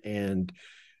learn and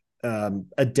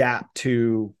adapt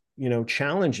to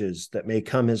challenges that may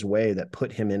come his way that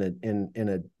put him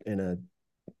in a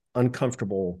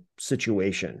uncomfortable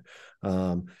situation.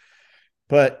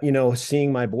 But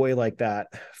seeing my boy like that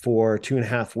for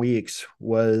 2.5 weeks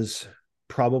was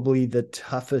probably the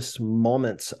toughest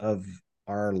moments of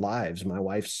our lives, my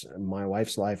wife's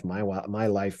life, my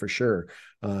life for sure.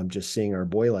 Just seeing our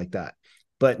boy like that,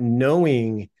 but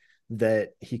knowing that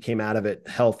he came out of it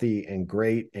healthy and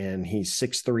great, and he's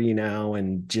 6'3" now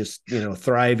and just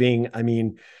thriving. I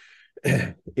mean,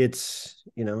 we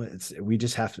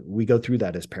go through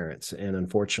that as parents, and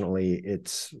unfortunately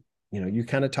it's you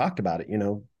kind of talked about it.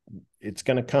 It's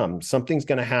going to come, something's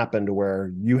going to happen to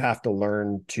where you have to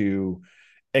learn to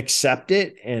accept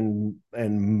it and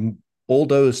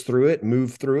bulldoze through it,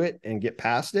 move through it and get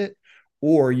past it.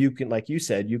 Or you can, like you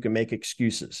said, you can make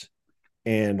excuses.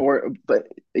 And But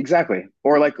exactly.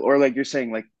 Or like you're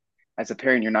saying, like as a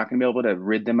parent, you're not going to be able to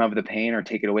rid them of the pain or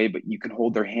take it away, but you can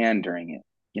hold their hand during it.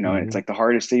 And it's mm-hmm, like the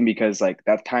hardest thing because like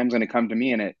that time's going to come to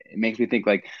me, and it makes me think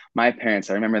like my parents.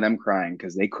 I remember them crying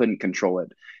because they couldn't control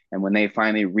it, and when they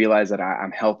finally realized that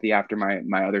I'm healthy after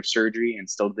my other surgery and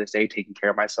still to this day taking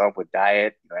care of myself with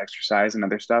diet, exercise, and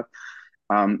other stuff,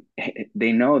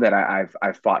 they know that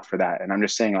I've fought for that, and I'm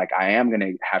just saying like I am going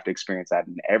to have to experience that,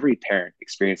 and every parent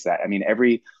experience that. I mean,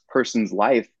 every person's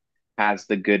life has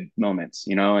the good moments,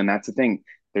 and that's the thing.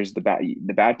 There's the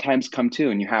bad times come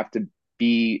too, and you have to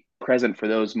be present for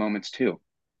those moments too.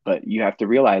 But you have to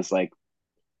realize like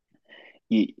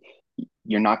you,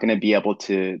 you're not going to be able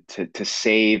to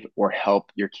save or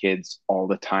help your kids all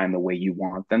the time the way you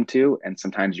want them to, and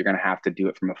sometimes you're going to have to do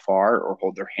it from afar or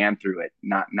hold their hand through it,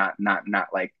 not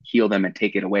like heal them and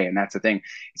take it away. And that's the thing,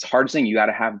 it's the hardest thing. You got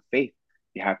to have faith.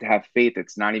 You have to have faith.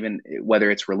 It's not even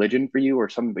whether it's religion for you or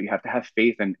something, but you have to have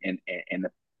faith in the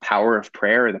power of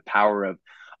prayer, or the power of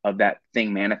that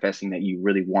thing manifesting that you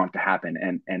really want to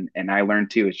happen. And I learned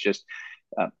too, it's just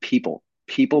people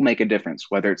make a difference,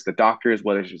 whether it's the doctors,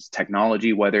 whether it's just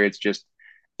technology, whether it's just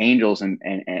angels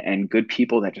and good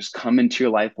people that just come into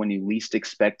your life when you least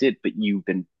expect it, but you've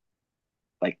been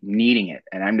like needing it.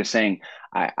 And I'm just saying,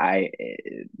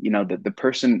 the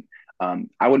person,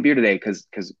 I wouldn't be here today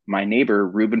because my neighbor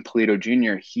Ruben Polito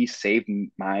Jr. He saved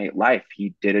my life.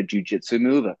 He did a jujitsu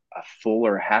move, a full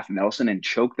or a half Nelson, and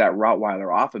choked that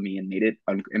Rottweiler off of me and made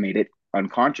it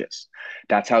unconscious.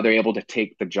 That's how they're able to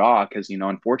take the jaw because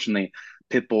unfortunately,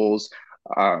 pit bulls,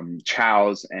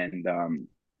 chows, and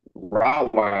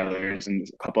Rottweilers and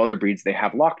a couple other breeds, they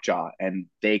have lockjaw and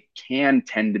they can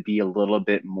tend to be a little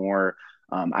bit more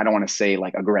I don't want to say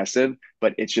like aggressive,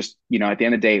 but it's just, at the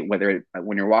end of the day,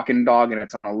 when you're walking a dog and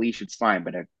it's on a leash, it's fine.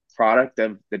 But a product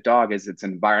of the dog is its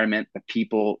environment, the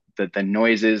people, the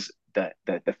noises, the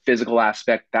physical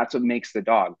aspect. That's what makes the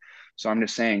dog. So I'm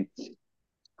just saying,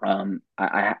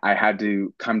 I had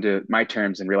to come to my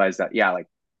terms and realize that, yeah, like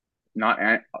not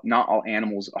all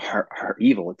animals are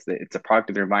evil. It's a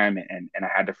product of their environment, and I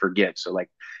had to forgive. So like,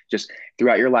 just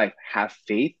throughout your life, have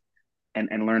faith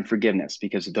and learn forgiveness,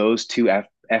 because those two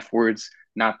F words,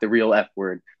 not the real F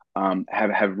word,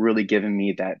 have really given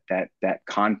me that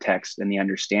context and the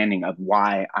understanding of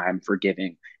why I'm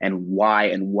forgiving and why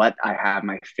and what I have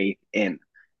my faith in.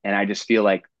 And I just feel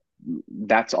like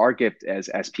that's our gift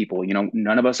as people.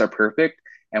 None of us are perfect,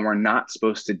 and we're not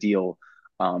supposed to deal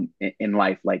in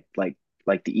life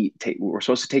we're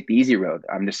supposed to take the easy road.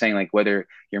 I'm just saying, like, whether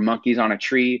your monkey's on a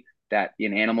tree, that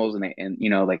in animals, and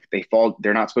like they fall,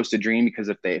 they're not supposed to dream, because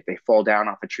if they fall down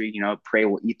off a tree, prey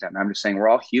will eat them. I'm just saying we're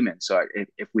all human. So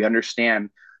if we understand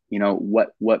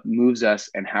what moves us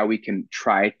and how we can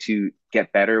try to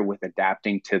get better with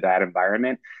adapting to that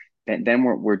environment, then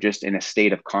we're just in a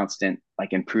state of constant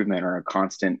like improvement, or a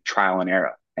constant trial and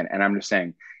error. And I'm just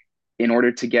saying, in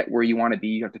order to get where you want to be,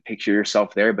 you have to picture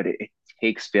yourself there, but it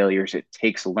takes failures. It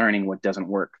takes learning what doesn't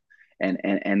work. And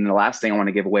the last thing I want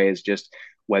to give away is just,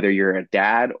 whether you're a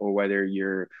dad or whether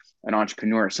you're an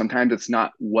entrepreneur, sometimes it's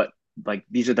not like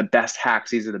these are the best hacks,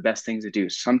 these are the best things to do.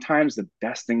 Sometimes the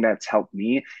best thing that's helped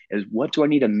me is, what do I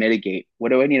need to mitigate? What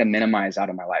do I need to minimize out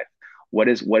of my life? What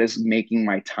is making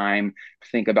my time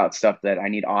think about stuff that I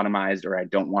need automized or I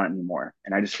don't want anymore?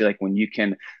 And I just feel like when you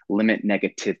can limit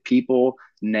negative people,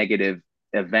 negative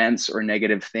events, or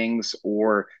negative things,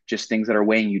 or just things that are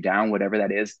weighing you down, whatever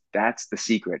that is, that's the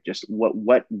secret. Just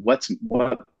what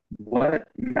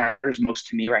matters most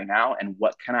to me right now, and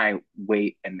what can I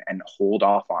wait and hold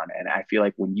off on. And I feel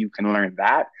like when you can learn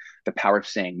that, the power of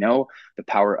saying no, the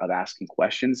power of asking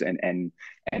questions, and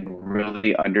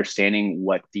really understanding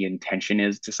what the intention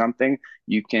is to something,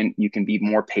 you can be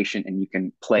more patient, and you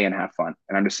can play and have fun.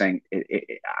 And I'm just saying,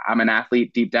 I'm an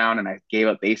athlete deep down, and I gave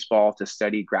up baseball to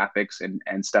study graphics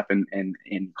and stuff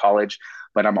in college,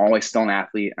 but I'm always still an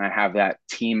athlete, and I have that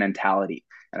team mentality.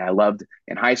 And I loved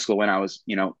in high school when I was,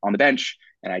 on the bench,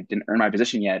 and I didn't earn my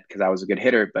position yet because I was a good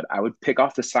hitter, but I would pick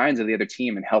off the signs of the other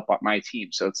team and help out my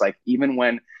team. So it's like, even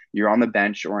when you're on the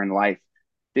bench or in life,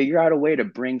 figure out a way to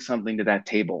bring something to that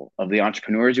table of the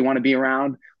entrepreneurs you want to be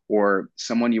around, or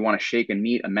someone you want to shake and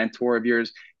meet, a mentor of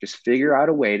yours. Just figure out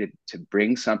a way to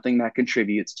bring something that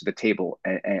contributes to the table,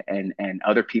 and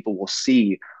other people will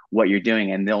see what you're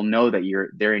doing, and they'll know that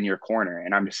they're in your corner.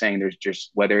 And I'm just saying, there's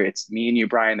just, whether it's me and you,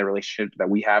 Bryan, the relationship that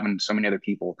we have, and so many other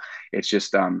people, it's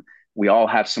just we all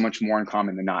have so much more in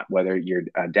common than not, whether you're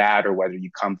a dad or whether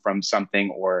you come from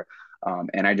something, or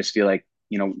and I just feel like,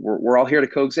 we're all here to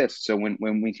coexist. So when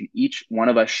we can, each one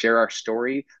of us, share our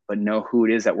story, but know who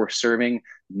it is that we're serving,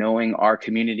 knowing our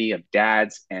community of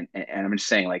dads, and I'm just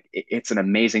saying, like, it's an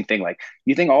amazing thing. Like,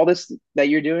 you think all this that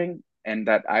you're doing and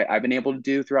that I've been able to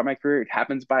do throughout my career, it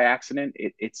happens by accident.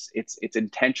 It's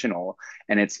intentional,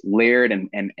 and it's layered, and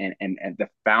the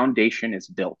foundation is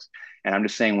built. And I'm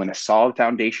just saying, when a solid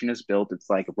foundation is built, it's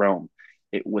like Rome.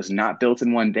 It was not built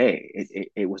in one day.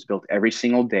 It was built every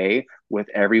single day, with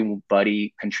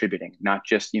everybody contributing, not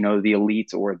just, the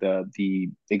elites or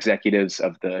the executives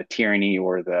of the tyranny,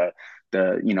 or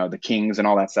the kings and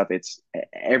all that stuff. It's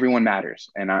everyone matters.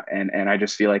 And I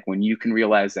just feel like when you can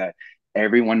realize that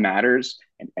everyone matters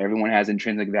and everyone has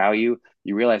intrinsic value,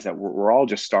 you realize that we're all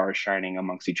just stars shining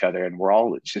amongst each other, and we're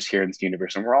all just here in this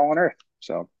universe, and we're all on Earth.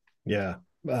 So Yeah,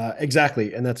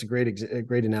 exactly. And that's a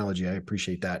great analogy. I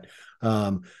appreciate that.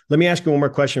 Let me ask you one more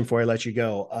question before I let you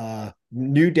go.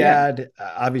 New yeah, dad,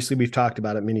 obviously we've talked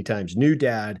about it many times. New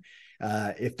dad,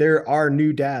 if there are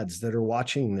new dads that are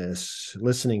watching this,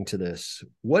 listening to this,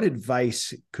 what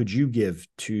advice could you give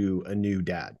to a new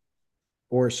dad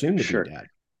or soon to be sure. dad?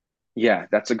 Yeah,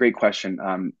 that's a great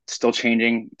question. Still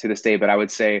changing to this day, but I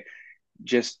would say,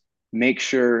 just make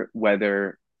sure,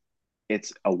 whether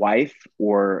it's a wife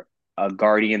or a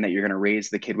guardian that you're going to raise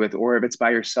the kid with, or if it's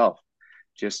by yourself,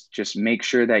 just make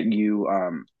sure that you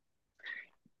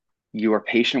are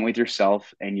patient with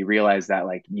yourself, and you realize that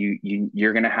like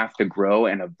you're going to have to grow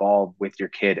and evolve with your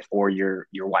kid or your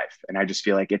wife. And I just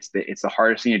feel like it's the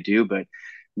hardest thing to do, but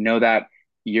know that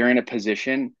you're in a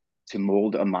position to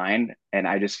mold a mind. And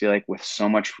I just feel like with so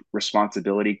much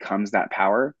responsibility comes that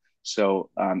power. So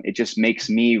it just makes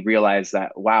me realize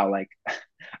that, wow, like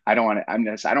I don't want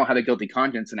to, I don't have a guilty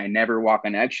conscience, and I never walk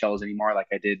on eggshells anymore like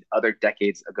I did other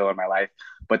decades ago in my life.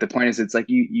 But the point is, it's like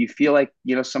you feel like,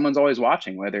 someone's always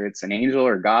watching, whether it's an angel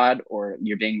or God, or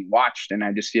you're being watched. And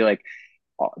I just feel like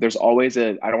there's always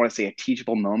I don't want to say a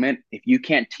teachable moment. If you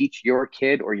can't teach your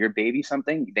kid or your baby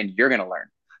something, then you're going to learn.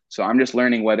 So I'm just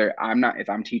learning whether if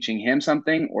I'm teaching him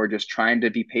something or just trying to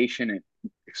be patient and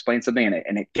explain something,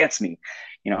 and it gets me.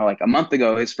 Like a month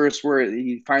ago, his first word,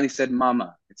 he finally said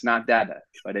mama. It's not dada,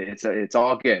 but it's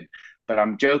all good. But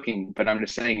I'm joking, but I'm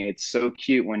just saying it's so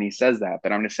cute when he says that.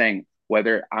 But I'm just saying,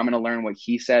 whether I'm going to learn what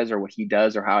he says or what he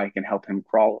does or how I can help him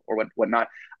crawl or whatnot,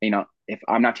 if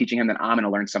I'm not teaching him, then I'm going to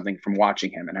learn something from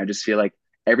watching him. And I just feel like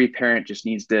every parent just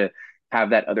needs to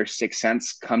have that other sixth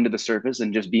sense come to the surface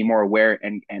and just be more aware.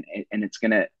 And it's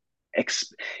going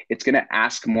to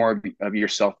ask more of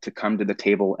yourself to come to the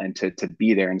table and to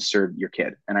be there and serve your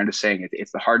kid. And I'm just saying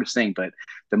it's the hardest thing, but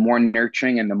the more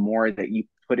nurturing and the more that you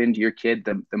put into your kid,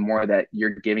 the more that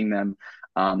you're giving them,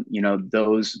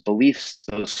 those beliefs,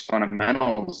 those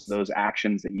fundamentals, those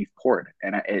actions that you've poured.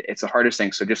 And it's the hardest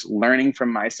thing. So just learning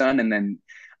from my son, and then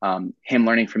him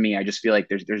learning from me, I just feel like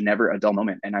there's never a dull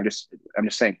moment. And I'm just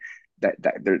saying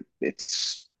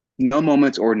it's no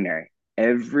moment's ordinary.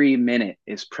 Every minute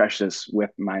is precious with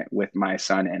my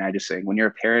son. And I just say, when you're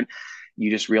a parent,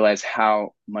 you just realize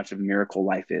how much of a miracle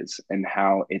life is, and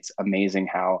how it's amazing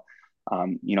how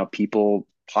people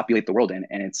populate the world, and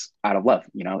it's out of love.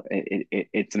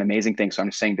 It's an amazing thing. So I'm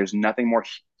just saying, there's nothing more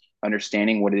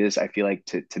understanding what it is, I feel like,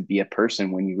 to be a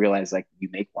person, when you realize like you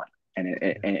make one, and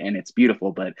it's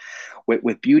beautiful. But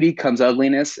with beauty comes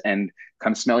ugliness, and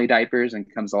comes smelly diapers,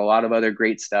 and comes a lot of other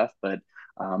great stuff. But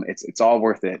it's all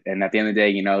worth it. And at the end of the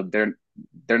day,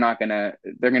 they're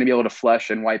gonna be able to flush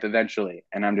and wipe eventually.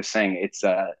 And I'm just saying, it's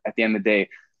at the end of the day,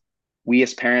 we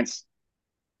as parents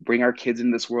bring our kids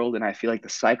into this world, and I feel like the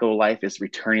cycle of life is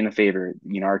returning the favor.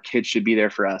 Our kids should be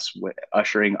there for us,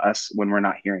 ushering us when we're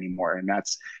not here anymore. And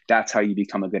that's how you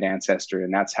become a good ancestor,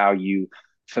 and that's how you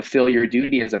fulfill your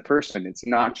duty as a person. It's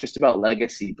not just about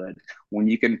legacy, but when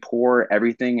you can pour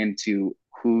everything into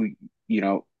who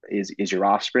is your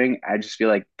offspring, I just feel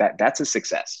like that's a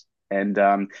success. And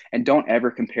don't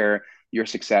ever compare your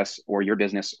success or your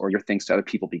business or your things to other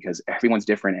people, because everyone's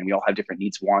different, and we all have different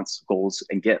needs, wants, goals,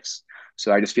 and gifts.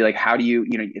 So I just feel like, how do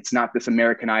it's not this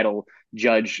American Idol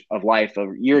judge of life of,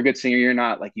 you're a good singer, you're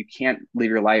not. Like, you can't live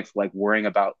your life like worrying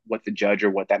about what the judge or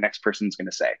what that next person's going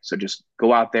to say. So just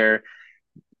go out there,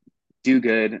 do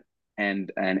good,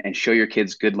 and show your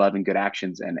kids good love and good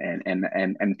actions,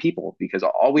 and people, because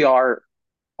all we are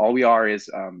is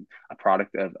a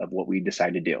product of what we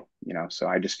decide to do. So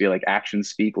I just feel like actions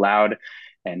speak loud.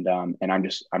 And I'm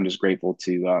just grateful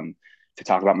to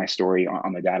talk about my story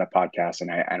on the Data podcast.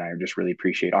 And I just really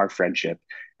appreciate our friendship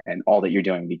and all that you're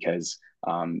doing, because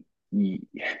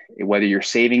whether you're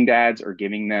saving dads or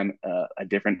giving them a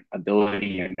different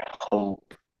ability and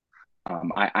hope,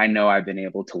 I know I've been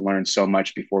able to learn so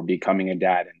much before becoming a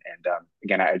dad. And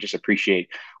again, I just appreciate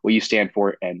what you stand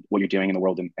for and what you're doing in the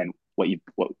world, and what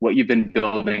you've been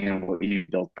building and what you've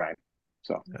built, Bryan.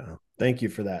 So thank you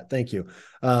for that. Thank you.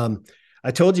 I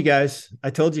told you guys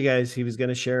he was going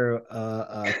to share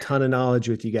a ton of knowledge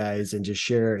with you guys, and just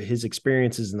share his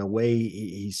experiences, and the way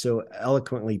he so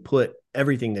eloquently put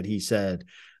everything that he said.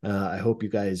 I hope you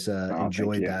guys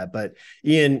enjoyed that. But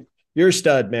Ian, you're a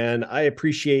stud, man. I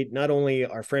appreciate not only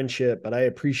our friendship, but I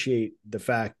appreciate the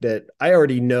fact that I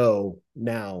already know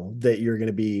now that you're going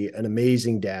to be an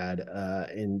amazing dad,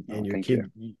 and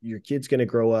your kid's going to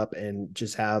grow up and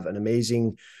just have an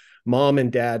amazing mom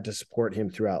and dad to support him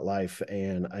throughout life.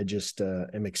 And I just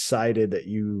am excited that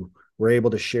you were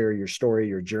able to share your story,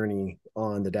 your journey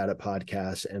on the Dad Up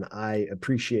podcast. And I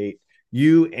appreciate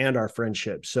you and our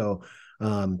friendship. So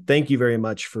thank you very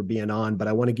much for being on, but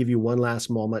I want to give you one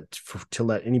last moment to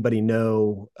let anybody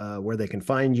know where they can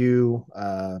find you,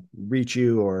 reach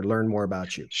you, or learn more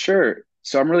about you. Sure.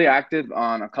 So I'm really active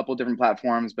on a couple of different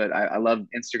platforms, but I love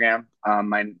Instagram.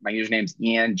 My username's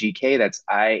IanGK. That's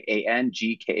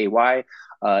IANGKAY.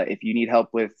 If you need help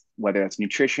with whether it's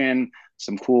nutrition,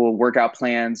 some cool workout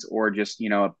plans, or just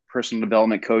a personal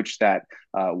development coach that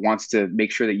wants to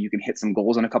make sure that you can hit some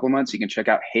goals in a couple of months, you can check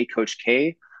out Hey Coach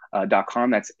K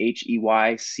 .com. That's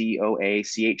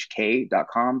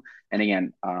HEYCOACHK.com. And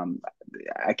again,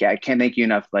 I can't thank you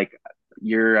enough. Like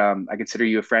I consider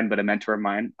you a friend, but a mentor of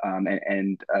mine.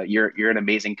 You're an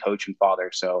amazing coach and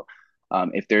father. So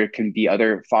if there can be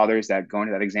other fathers that go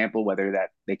into that example, whether that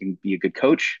they can be a good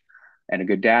coach and a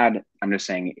good dad, I'm just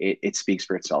saying it speaks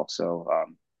for itself. So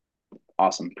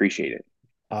awesome. Appreciate it.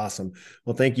 Awesome.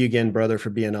 Well, thank you again, brother, for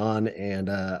being on. And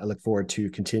I look forward to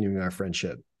continuing our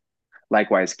friendship.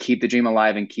 Likewise, keep the dream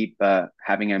alive and keep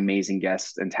having amazing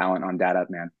guests and talent on Dad Up,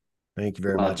 man. Thank you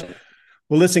very Love much. it.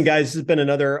 Well, listen, guys, this has been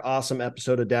another awesome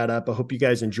episode of Dad Up. I hope you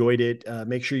guys enjoyed it.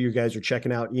 Make sure you guys are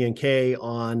checking out Ian K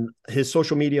on his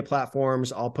social media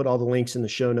platforms. I'll put all the links in the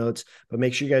show notes, but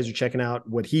make sure you guys are checking out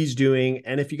what he's doing.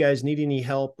 And if you guys need any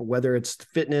help, whether it's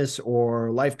fitness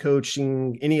or life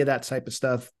coaching, any of that type of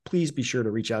stuff, please be sure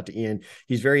to reach out to Ian.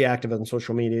 He's very active on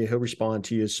social media. He'll respond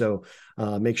to you. So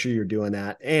make sure you're doing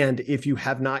that. And if you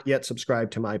have not yet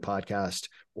subscribed to my podcast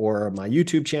or my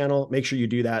YouTube channel, make sure you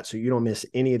do that so you don't miss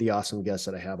any of the awesome guests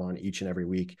that I have on each and every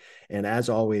week. And as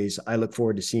always, I look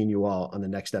forward to seeing you all on the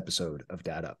next episode of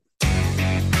Dad Up.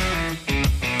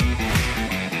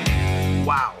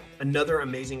 Wow, another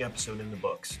amazing episode in the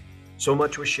books. So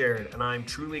much was shared, and I'm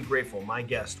truly grateful my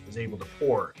guest was able to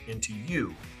pour into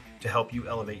you to help you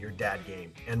elevate your dad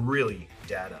game and really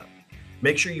dad up.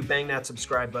 Make sure you bang that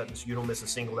subscribe button so you don't miss a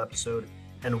single episode.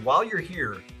 And while you're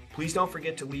here, please don't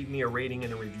forget to leave me a rating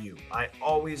and a review. I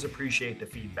always appreciate the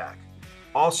feedback.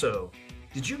 Also,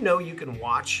 did you know you can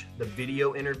watch the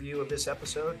video interview of this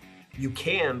episode? You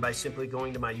can by simply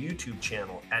going to my YouTube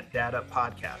channel at Dad Up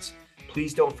Podcast.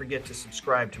 Please don't forget to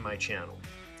subscribe to my channel.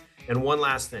 And one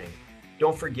last thing,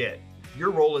 don't forget,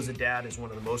 your role as a dad is one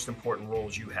of the most important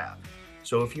roles you have.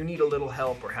 So if you need a little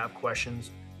help or have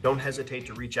questions, don't hesitate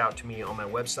to reach out to me on my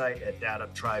website at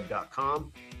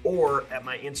daduptribe.com or at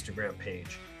my Instagram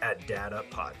page at Dad Up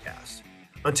Podcast.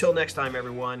 Until next time,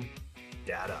 everyone,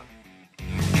 Dad Up.